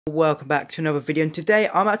Welcome back to another video, and today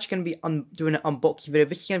I'm actually going to be doing an unboxing video.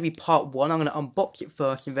 This is going to be part 1. I'm going to unbox it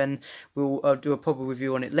first and then we'll do a proper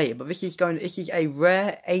review on it later. But this is a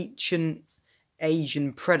rare ancient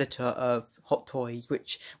Asian Predator of Hot Toys,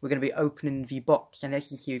 which we're going to be opening the box. And as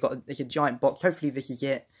you can see, it's a giant box. Hopefully this is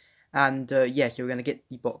it. And yeah, so we're going to get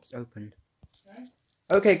the box open.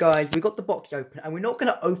 Okay guys, we got the box open, and we're not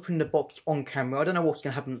going to open the box on camera. I don't know what's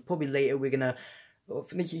going to happen. Probably later we're going to...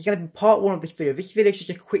 This is going to be part 1 of this video. This video is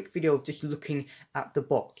just a quick video of just looking at the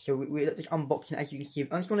box. So we're just unboxing, as you can see.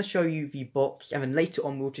 I just want to show you the box, and then later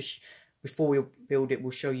on we'll just, before we build it,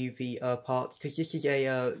 we'll show you the parts. Because this is a,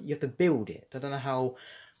 you have to build it. I don't know how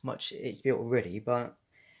much it's built already, but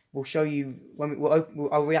we'll show you, when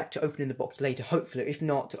I'll react to opening the box later, hopefully. If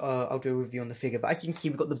not, I'll do a review on the figure. But as you can see,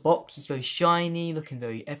 we've got the box. It's very shiny, looking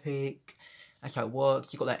very epic. That's how it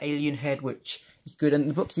works. You've got that alien head, which is good, and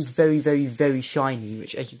the box is very, very, very shiny,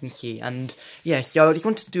 which, as you can see. And yeah, so I just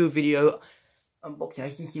wanted to do a video unboxing.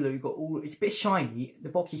 As you can see, look, you've got it's a bit shiny. The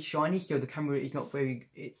box is shiny, so the camera is not very.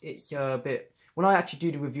 It's a bit. When I actually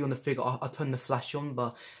do the review on the figure, I'll turn the flash on,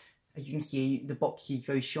 but as you can see, the box is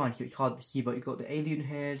very shiny, so it's hard to see. But you've got the alien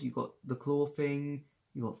head, you've got the claw thing,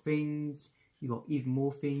 you've got things, you've got even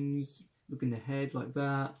more things. Look in the head like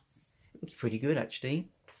that. It looks pretty good, actually.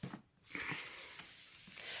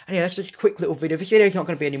 And yeah, that's just a quick little video. This video is not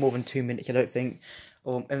going to be any more than 2 minutes, I don't think,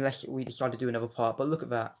 unless we decide to do another part. But look at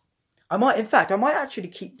that. I might actually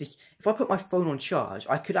keep this. If I put my phone on charge,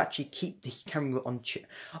 I could actually keep this camera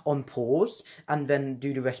on pause and then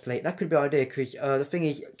do the rest later. That could be an idea, because the thing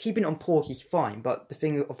is, keeping it on pause is fine, but the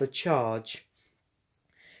thing of the charge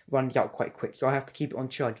runs out quite quick, so I have to keep it on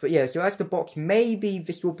charge. But yeah, so as the box, maybe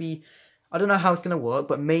this will be. I don't know how it's going to work,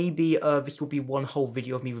 but maybe this will be one whole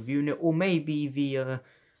video of me reviewing it, or maybe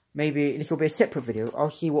maybe this will be a separate video.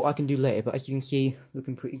 I'll see what I can do later, but as you can see,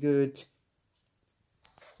 looking pretty good.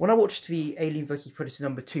 When I watched the Alien vs Predator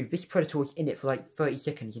 #2, this Predator was in it for like 30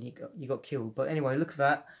 seconds and he got killed. But anyway, look at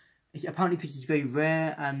that. Apparently this is very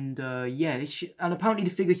rare, and yeah, and apparently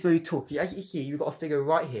the figure is very tall. As you can see, you've got a figure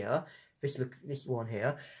right here. This one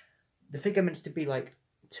here. The figure meant to be like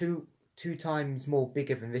two times more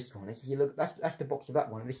bigger than this one. As you look, that's the box of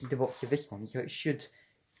that one. This is the box of this one. So it should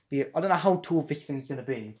be. I don't know how tall this thing is going to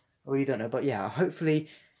be. I really don't know, but yeah, hopefully,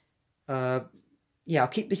 yeah, I'll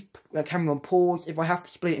keep this camera on pause. If I have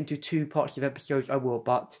to split it into 2 parts of episodes, I will.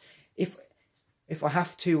 But if I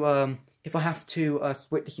have to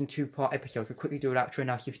split this in 2-part episodes, I'll quickly do an outro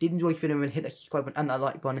now. So if you did enjoy this video, then hit that subscribe button and that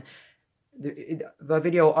like button. The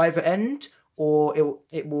video will either end or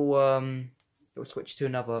it will switch to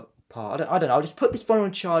another part. I don't know. I'll just put this phone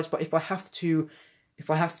on charge. But if I have to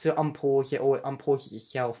unpause it or unpause it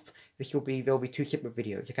itself, there'll be 2 separate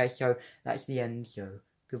videos. Okay, so that's the end. So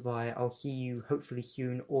goodbye. I'll see you hopefully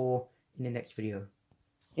soon or in the next video.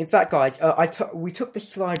 In fact, guys, we took the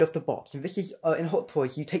slide off the box, and this is in Hot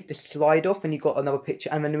Toys. You take the slide off, and you got another picture,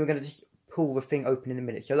 and then we're gonna just pull the thing open in a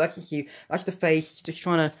minute. So like you see, that's the face. Just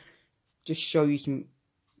trying to show you some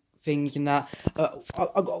things in that.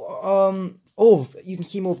 Oh, you can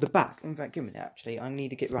see more of the back. In fact, give me that, actually. I need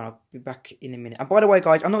to get around. I'll be back in a minute. And by the way,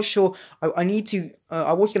 guys, I'm not sure. I need to.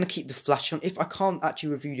 I was going to keep the flash on. If I can't actually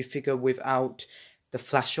review the figure without the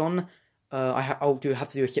flash on, I'll have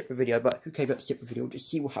to do a separate video. But who cares about the separate video? We'll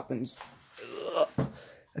just see what happens.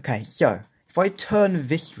 Okay, so if I turn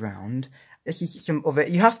this round, this is some of it.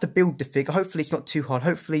 You have to build the figure. Hopefully, it's not too hard.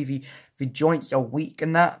 Hopefully, the joints are weak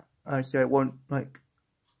and that, so it won't like.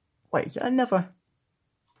 Wait, is that another?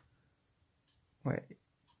 Wait,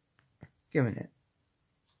 give a minute.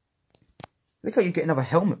 Looks like you get another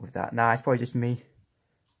helmet with that. Nah, it's probably just me.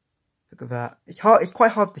 Look at that. It's hard. It's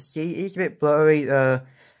quite hard to see. It's a bit blurry.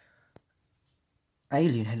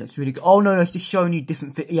 Alien head looks really good. Oh no, it's just showing you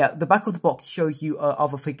different. Yeah, the back of the box shows you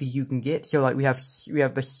other figures you can get. So like we have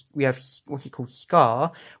what's it called,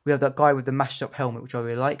 Scar. We have that guy with the mashed up helmet, which I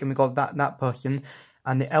really like, and we got that person.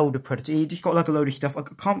 And the Elder Predator. He just got like a load of stuff. I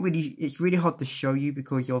can't really. It's really hard to show you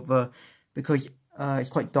because it's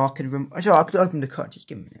quite dark in the room. Sorry, I could open the curtain. Just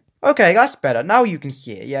give me a minute. Okay, that's better. Now you can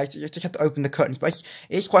see it. Yeah, I just have to open the curtains, but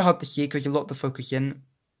it's quite hard to see because a lot of the focus in.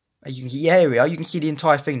 As you can see, yeah, here we are. You can see the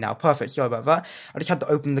entire thing now. Perfect. Sorry about that. I just had to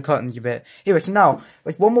open the curtains a bit. Anyway, so now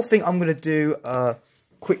there's one more thing I'm gonna do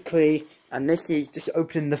quickly, and this is just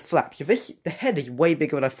opening the flap. So the head is way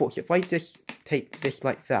bigger than I thought. So if I just take this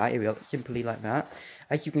like that, here we are, simply like that.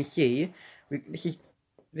 As you can see, this is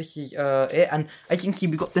it, and as you can see,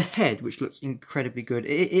 we've got the head, which looks incredibly good.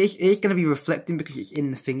 It is going to be reflecting because it's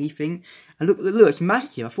in the thingy thing. And look, it's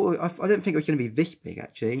massive. I don't think it was going to be this big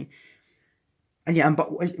actually. And yeah,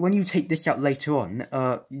 but when you take this out later on,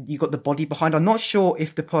 you got the body behind. I'm not sure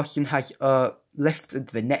if the person has left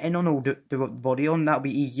the netting on or the body on, that'll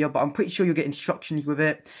be easier. But I'm pretty sure you'll get instructions with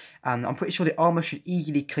it, and I'm pretty sure the armor should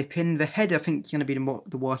easily clip in. The head, I think, is going to be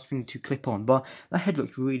the worst thing to clip on, but that head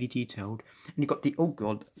looks really detailed. And you've got the, oh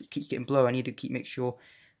god, it keeps getting blurry. I need to make sure.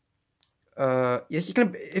 Yes, it's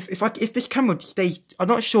gonna. If this camera stays, I'm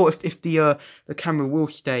not sure if the camera will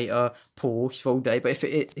stay paused for all day. But if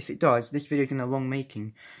it does, this video is in a long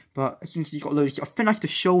making. But as soon as you've got a load of, I think that's the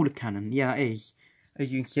shoulder cannon. Yeah, it is.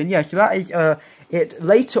 As you can see, and yeah, so that is it.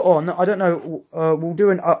 Later on, I don't know. We'll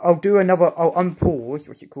do I'll do another. I'll unpause.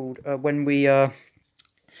 What's it called? When we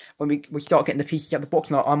start getting the pieces out of the box.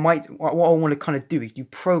 Now, what I want to kind of do is do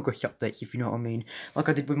progress updates, if you know what I mean. Like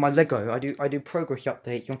I did with my Lego, I do progress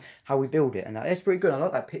updates on how we build it, and that's pretty good. I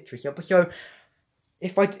like that picture. So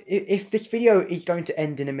if this video is going to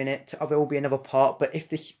end in a minute, there will be another part. But if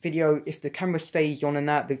the camera stays on and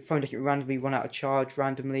that, the phone doesn't randomly run out of charge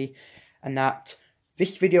randomly, and that,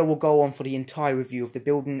 this video will go on for the entire review of the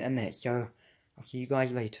building and this. So I'll see you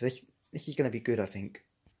guys later. This is going to be good, I think.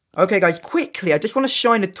 Okay, guys, quickly, I just want to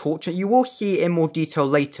shine a torch. You will see it in more detail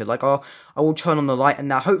later. Like, I will turn on the light, and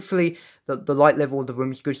now hopefully the light level of the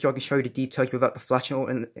room is good, so I can show you the details without the flash, or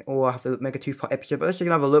I have to make a 2-part episode. But let's just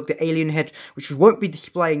have a look. The alien head, which we won't be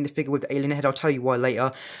displaying the figure with the alien head. I'll tell you why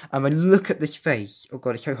later. And look at this face. Oh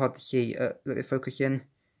god, it's so hard to see. Let it focus in.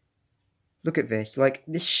 Look at this. Like,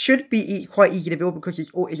 this should be quite easy to build because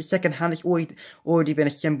it's a second hand. It's already been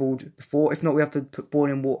assembled before. If not, we have to put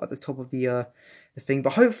boiling water at the top of the thing.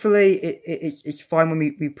 But hopefully it's fine when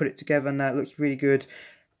we put it together, and that looks really good.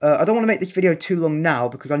 I don't want to make this video too long now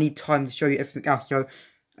because I need time to show you everything else. So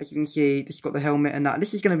as you can see, this has got the helmet and that.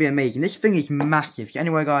 This is going to be amazing. This thing is massive. So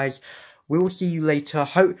anyway, guys, we will see you later.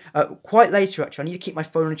 Quite later, actually. I need to keep my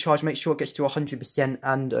phone on charge, make sure it gets to 100%.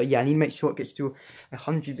 And yeah, I need to make sure it gets to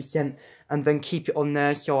 100%. And then keep it on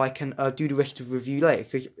there so I can do the rest of the review later.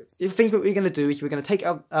 So the things that we're going to do is we're going to take it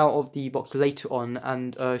out of the box later on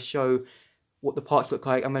and show what the parts look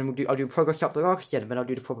like. And then I'll do a progress update, like I said, and then I'll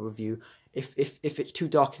do the proper review. If it's too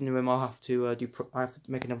dark in the room, I'll have to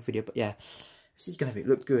make another video. But yeah, this is going to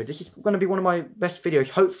look good. This is going to be one of my best videos.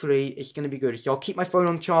 Hopefully, it's going to be good. So I'll keep my phone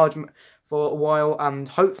on charge for a while, and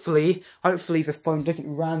hopefully the phone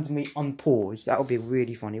doesn't randomly unpause. That would be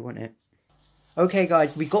really funny, wouldn't it? Okay,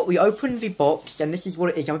 guys, we opened the box, and this is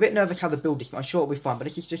what it is. I'm a bit nervous how to build this, but I'm sure it'll be fun. But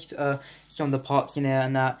this is just some of the parts in there,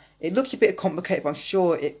 and it looks a bit complicated, but I'm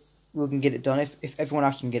sure we can get it done. If everyone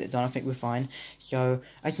else can get it done, I think we're fine. So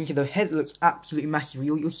as you can see, the head looks absolutely massive.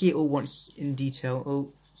 You'll see it all once in detail.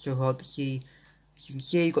 Oh, so hard to see. As you can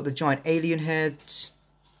see, you've got the giant alien head.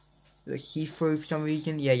 The see-through for some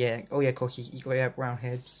reason. Yeah. Oh yeah, of course, you've got brown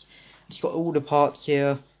heads. It's got all the parts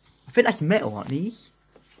here. I think that's metal, aren't these?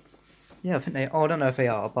 Yeah, I think they. Oh, I don't know if they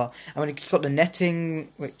are, but I mean, it's got the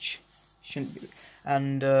netting, which shouldn't be.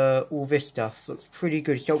 And all this stuff looks pretty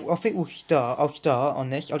good. So I think I'll start on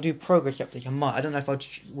this. I'll do progress updates. I don't know if I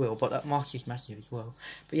will, but that mask is massive as well.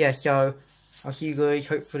 But yeah, so I'll see you guys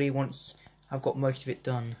hopefully once I've got most of it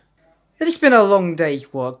done. It's been a long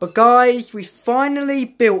day's work, but guys, we finally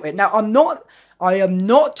built it. Now I am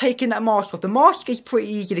not taking that mask off. The mask is pretty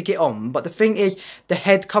easy to get on, but the thing is, the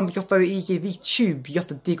head comes off very easy. These tubes, you have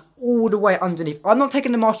to dig all the way underneath. I'm not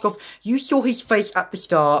taking the mask off. You saw his face at the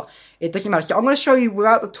start. It doesn't matter. So I'm going to show you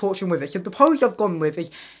without the torch and with it. So the pose I've gone with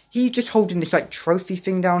is, he's just holding this like trophy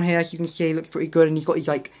thing down here. As you can see, it looks pretty good. And he's got his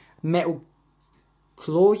like metal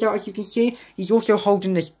claws out, as you can see. He's also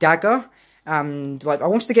holding this dagger. And like, I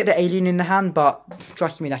wanted to get the alien in the hand, but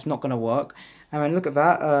trust me, that's not going to work. And then look at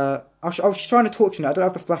that. I was trying to torch on it. I don't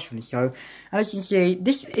have the flash on it, so. And as you can see,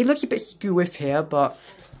 it looks a bit skew with here, but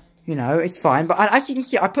you know, it's fine. But as you can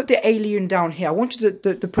see, I put the alien down here. I wanted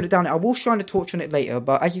to put it down there. I will shine the torch on it later,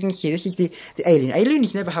 but as you can see, this is the alien.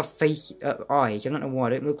 Aliens never have eyes. I don't know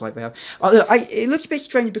why they look like they have. Look, it looks a bit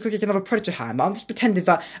strange because it's another Predator hand. But I'm just pretending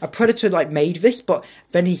that a Predator like made this, but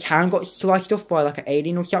then his hand got sliced off by like an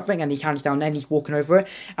alien or something, and his hand's down there and he's walking over it.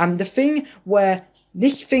 And the thing where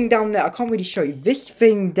this thing down there, I can't really show you. This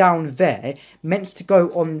thing down there meant to go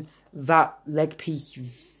on that leg piece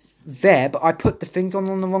there, but I put the things on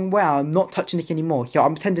the wrong way. I'm not touching this anymore, so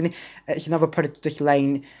I'm pretending it's another Predator just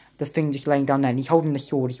laying down there, and he's holding the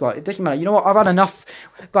sword as well. It doesn't matter. You know what? I've had enough.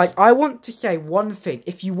 Guys, I want to say one thing.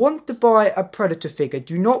 If you want to buy a Predator figure,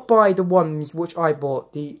 do not buy the ones which we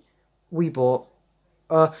bought.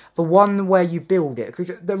 The one where you build it, because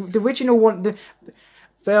the original one,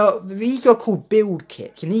 these are called build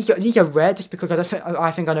kits, and these are rare just because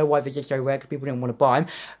I think I know why they're just so rare, because people didn't want to buy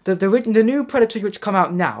them. The new Predators which come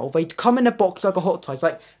out now, they come in a box like a Hot Toys.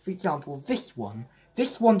 Like, for example, this one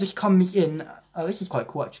this one just comes in. This is quite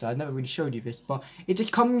cool actually, I've never really showed you this, but it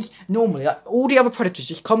just comes normally, like, all the other Predators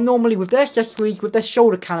just come normally with their accessories, with their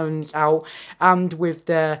shoulder cannons out, and with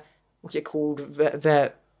their, what's it called,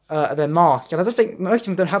 their mask. And I don't think most of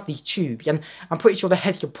them don't have these tubes, and I'm pretty sure their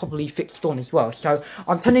heads are probably fixed on as well. So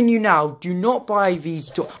I'm telling you now, do not buy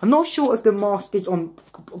these. I'm not sure if the mask is on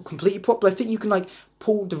completely properly. I think you can like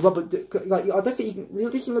pull the rubber, like, I don't think you can,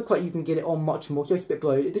 it doesn't look like you can get it on much more, so it's a bit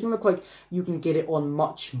blurry. It doesn't look like you can get it on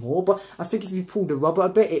much more, but I think if you pull the rubber a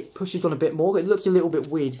bit, it pushes on a bit more. It looks a little bit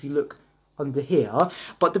weird if you look under here,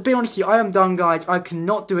 but to be honest with you, I am done, guys. I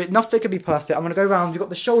cannot do it. Nothing can be perfect. I'm going to go around. You've got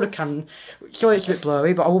the shoulder cannon. Sorry, it's a bit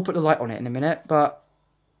blurry, but I will put the light on it in a minute, but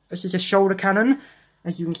this is a shoulder cannon.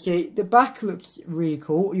 As you can see, the back looks really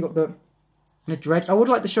cool. You got the dreads. I would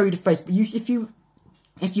like to show you the face, but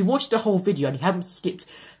if you watched the whole video and you haven't skipped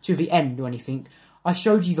to the end or anything, I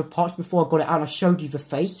showed you the parts before I got it out and I showed you the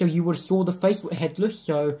face, so you would have saw the face with headless.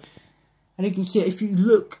 So, and you can see, if you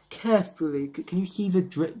look carefully, can you see the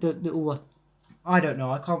little, I don't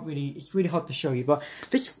know, I can't really, it's really hard to show you, but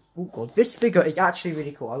this, oh god, this figure is actually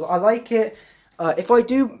really cool. I like it. If I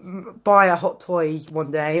do buy a Hot Toys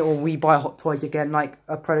one day, or we buy Hot Toys again, like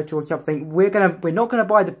a Predator or something, we're not gonna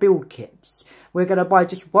buy the build kits. We're gonna buy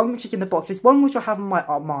just one which is in the box. There's one which I have in my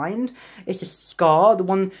mind. It's a Scar,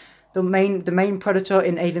 the main Predator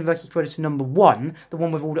in Alien vs Predator #1, the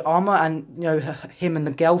one with all the armor, and you know, him and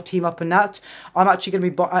the girl team up in that. I'm actually gonna be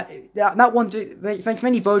buying that one. There's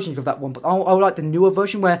many versions of that one, but I like the newer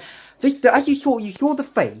version where as you saw the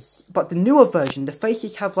face, but the newer version, the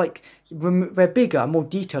faces have like they're bigger, more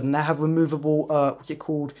detailed, and they have removable what's it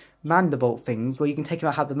called, mandible things, where you can take them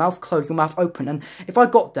out, have the mouth closed, your mouth open. And if I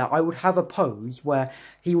got that, I would have a pose where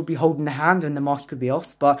he would be holding the hand and the mask could be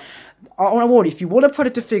off. But I want to warn you, if you want a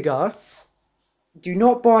Predator figure, do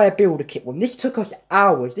not buy a builder kit one. This took us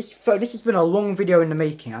hours. This has been a long video in the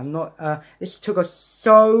making. This took us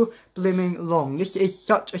so blimming long. This is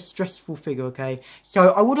such a stressful figure, okay? So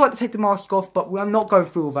I would like to take the mask off, but I'm not going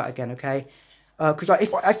through all that again, okay? Because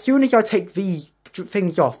as soon as I take these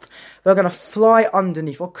things off, they're going to fly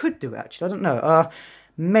underneath. Or could do it, actually. I don't know.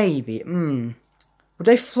 Maybe. Would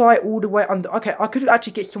they fly all the way under? Okay, I could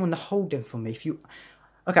actually get someone to hold them for me.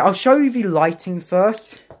 Okay, I'll show you the lighting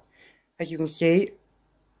first. As you can see.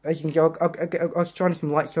 I was trying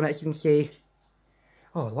some lights on it, as you can see.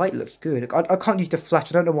 Oh, light looks good. I can't use the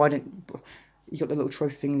flash. I don't know why I didn't. He's got the little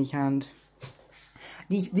trophy thing in his hand.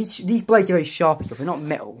 These blades are very sharp and stuff. They're not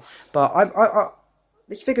metal, but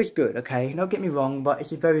this figure's good. Okay, don't get me wrong, but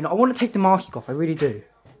it's very. I want to take the mask off. I really do.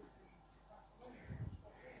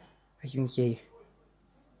 As you can see,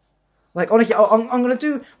 like honestly, I'm gonna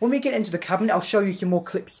do when we get into the cabinet. I'll show you some more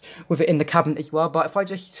clips with it in the cabinet as well. But if I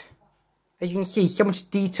just, as you can see, so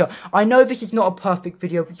much detail. I know this is not a perfect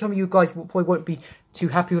video. Some of you guys probably won't be too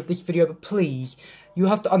happy with this video, but please. You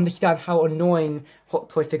have to understand how annoying Hot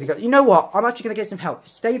Toy figures are. You know what? I'm actually going to get some help.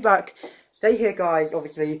 Stay back. Stay here, guys,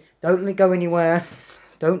 obviously. Don't go anywhere.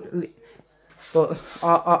 But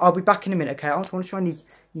I'll be back in a minute, okay? I just want to shine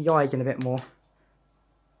these eyes in a bit more.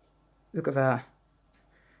 Look at that.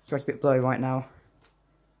 So it's a bit blurry right now.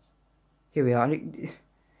 Here we are.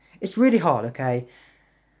 It's really hard, okay?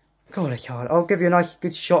 God, it's hard. I'll give you a nice,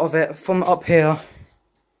 good shot of it from up here.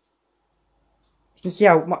 You can see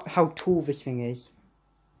how tall this thing is.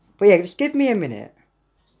 But yeah, just give me a minute.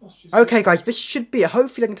 Okay, guys, this should be it.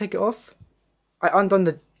 Hopefully I can take it off. I undone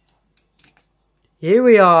the... Here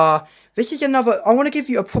we are. This is another... I want to give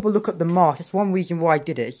you a proper look at the mask. That's one reason why I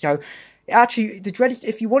did it. So, actually, the dread...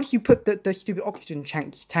 If you want, you put the stupid oxygen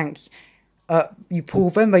tanks... you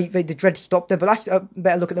pull them, the dread stop there, but that's a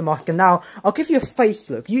better look at the mask. And now, I'll give you a face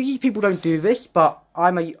look. Usually people don't do this, but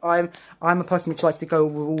I'm a person who likes to go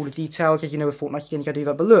over all the details, as you know with Fortnite skins, I do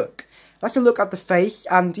that. But look, that's a look at the face,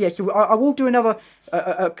 and yeah, so I will do another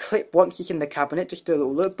clip once it's in the cabinet, just do a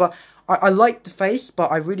little look. But I like the face,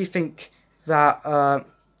 but I really think that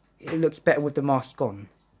it looks better with the mask on.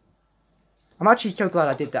 I'm actually so glad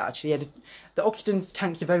I did that, actually. Yeah, the oxygen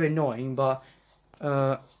tanks are very annoying, but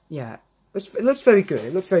yeah. It looks very good.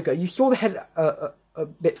 It looks very good. You saw the head a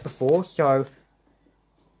bit before, so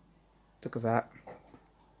look at that.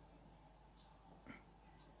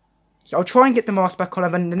 So I'll try and get the mask back on,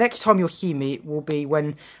 and then the next time you'll see me will be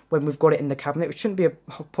when we've got it in the cabinet, which shouldn't be a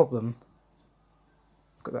problem.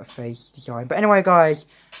 Look at that face design. But anyway, guys,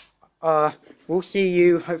 we'll see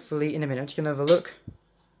you hopefully in a minute. I'm just gonna have a look.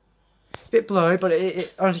 It's a bit blurry, but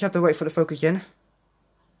I just have to wait for the focus in.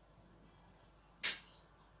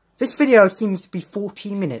 This video seems to be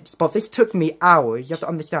 14 minutes, but this took me hours. You have to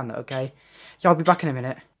understand that, okay? So I'll be back in a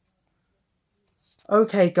minute.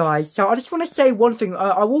 Okay, guys, so I just want to say one thing.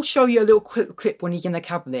 I will show you a little quick clip when he's in the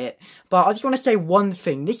cabinet, but I just want to say one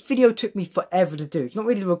thing. This video took me forever to do. It's not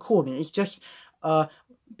really recording, it's just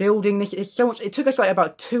building this. It's so much. It took us like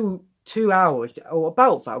about two hours, or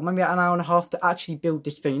about that, maybe an hour and a half to actually build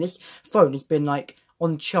this thing. This phone has been like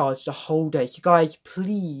on charge the whole day. So guys,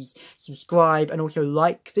 please subscribe and also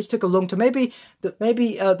like. This took a long time. Maybe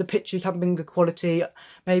the pictures haven't been good quality.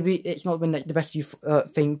 Maybe it's not been like the best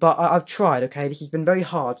thing, but I've tried. Okay, this has been very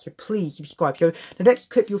hard. So please subscribe. So the next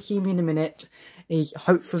clip you'll see me in a minute is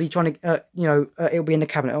hopefully trying to, it'll be in the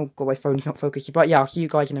cabinet. Oh god, my phone's not focusing. But yeah, I'll see you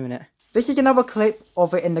guys in a minute. This is another clip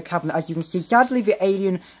of it in the cabinet. As you can see, sadly the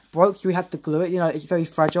Alien broke, so we had to glue it. It's very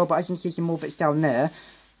fragile, but as you can see some more bits down there.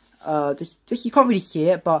 This you can't really see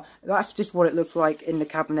it, but that's just what it looks like in the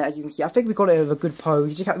cabinet. As you can see, I think we got it with a good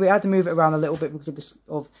pose. We had to move it around a little bit because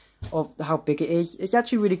of how big it is. It's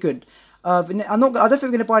actually really good. I don't think we're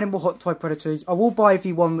going to buy any more Hot Toy Predators. I will buy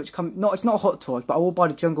the one which it's not a Hot Toy, but I will buy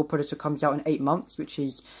the Jungle Predator. Comes out in 8 months, which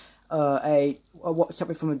is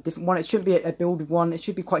something from a different one. It shouldn't be a build one. It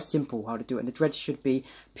should be quite simple how to do it, and the dreads should be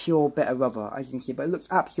pure better rubber, as you can see. But it looks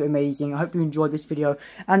absolutely amazing. I hope you enjoyed this video.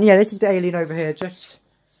 And yeah, this is the Alien over here, just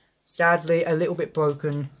sadly a little bit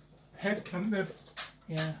broken. Head clipped.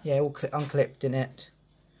 Yeah, all unclipped in it.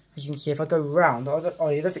 As you can see, if I go round, I don't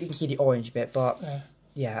think you can see the orange bit, but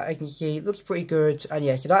yeah, I can see it looks pretty good. And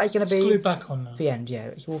yeah, so that is going to be glued back on now. The end. Yeah,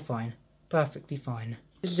 it's all fine, perfectly fine.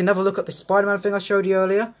 This is another look at the Spider-Man thing I showed you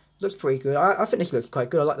earlier. Looks pretty good. I think this looks quite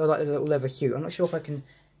good. I like the little leather suit. I'm not sure if I can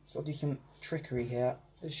sort of do some trickery here.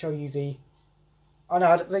 Let's show you the. Oh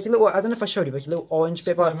no, there's a little. I don't know if I showed you, but it's a little orange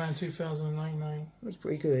bit. Spider-Man 2099. Looks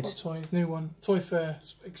pretty good. Hot Toy, new one. Toy Fair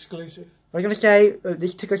exclusive. I was going to say,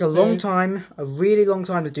 this took us a long time, a really long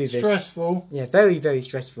time to do this. Stressful. Yeah, very, very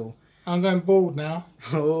stressful. I'm going bald now.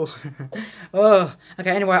 Oh. Okay,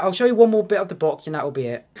 anyway, I'll show you one more bit of the box and that'll be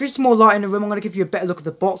it. Because some more light in the room, I'm going to give you a better look at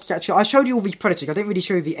the box. Actually, I showed you all these Predators. I didn't really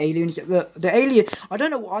show you the Aliens. The Alien, I don't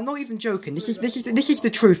know, I'm not even joking. This is the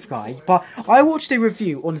truth, guys. But I watched a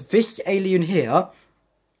review on this Alien here.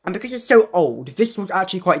 And because it's so old, this was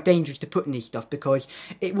actually quite dangerous to put in this stuff because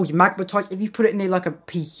it was magnetized. If you put it in like a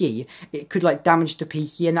PC, it could like damage the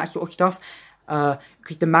PC and that sort of stuff.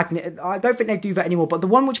 Because the magnet, I don't think they do that anymore. But the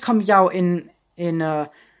one which comes out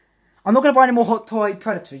I'm not going to buy any more Hot Toy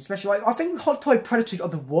Predators, especially, I think Hot Toy Predators are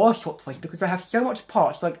the worst Hot Toys because they have so much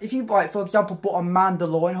parts. Like, if you, for example, bought a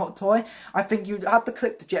Mandalorian Hot Toy, I think you'd have to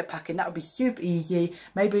clip the jetpack and that would be super easy.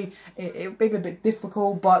 Maybe it would be a bit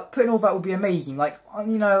difficult, but putting all that would be amazing. Like,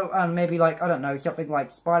 and maybe, like, I don't know, something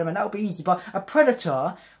like Spider-Man, that would be easy. But a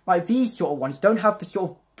Predator, like these sort of ones, don't have the sort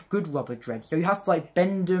of good rubber dreads, so you have to like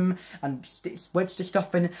bend them and wedge the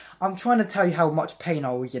stuff in. I'm trying to tell you how much pain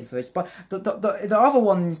I was in for this, but the other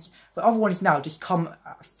ones now just come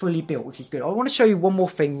fully built, which is good. I want to show you one more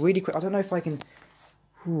thing really quick. I don't know if I can.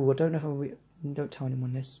 I don't know if don't tell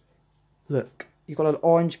anyone this. Look, you've got an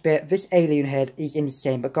orange bit. This alien head is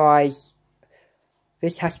insane, but guys,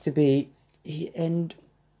 this has to be the end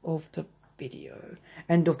of the video.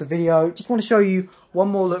 Just want to show you one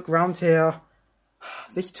more look around here.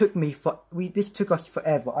 This took us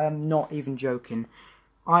forever. I am not even joking.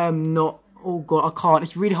 I am not. Oh god, I can't.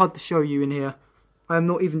 It's really hard to show you in here. I am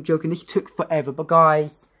not even joking. This took forever. But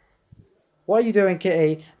guys, what are you doing,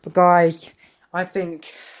 Kitty? But guys, I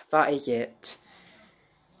think that is it.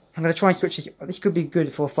 I'm gonna try and switch this. This could be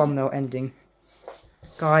good for a thumbnail ending.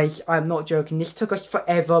 Guys, I am not joking. This took us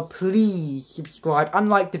forever. Please subscribe and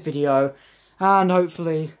like the video, and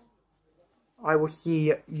hopefully, I will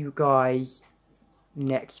see you guys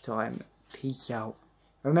next time. Peace out.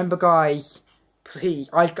 Remember, guys, please,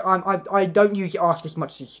 I don't usually ask this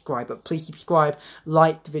much to subscribe, but please subscribe,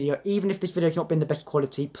 like the video, even if this video has not been the best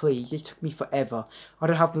quality. Please, this took me forever. I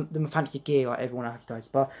don't have the fancy gear like everyone else does,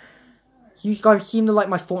 but you guys seem to like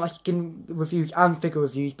my Fortnite skin reviews and figure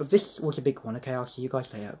reviews, but this was a big one. Okay, I'll see you guys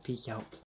later. Peace out.